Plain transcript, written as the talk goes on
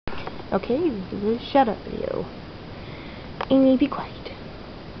Okay, this is a shut up video. Amy, be quiet.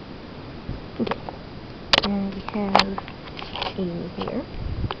 Okay. And we have Amy here.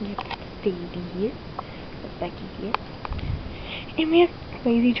 We have Baby here. Becky here. And we have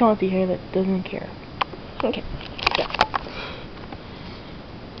Lazy Chauncey here that doesn't care. Okay, so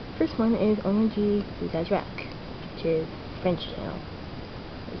first one is OMG Who's That Track, which is French channel.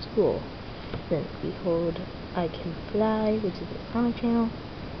 It's cool. Then Behold I Can Fly, which is a Sonic channel.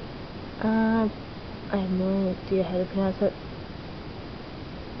 I have no idea how to pronounce it.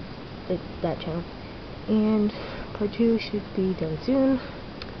 It's that channel. And part 2 should be done soon,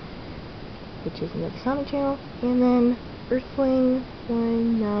 which is another Sonic channel. And then Earthling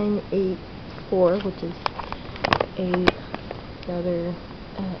 1984, which is another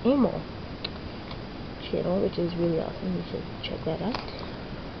animal channel, which is really awesome. You should check that out.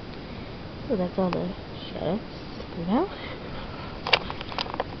 So that's all the shoutouts for now.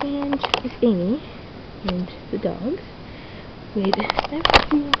 And it's Amy and the dog. Wait, I have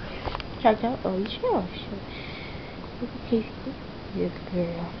to check out all these channels. Look at Casey. Yes,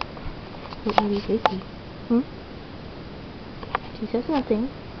 girl. Look at Casey. She says nothing.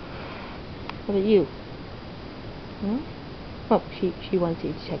 What about you? Oh, she wants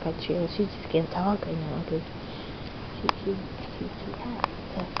you to check out the channel. She just can't talk right now because she's tired.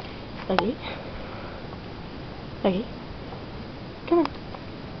 So, okay. Okay. Come on.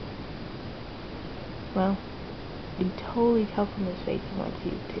 Well, you totally tell from his face he wants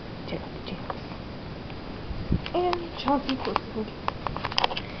you to check out the channels. And Chauncey posted.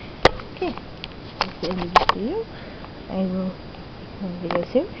 Okay. That's the end of this video. I will make another video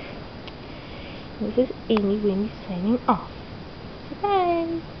soon. This is Amy Winnie signing off.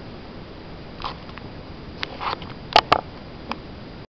 Bye!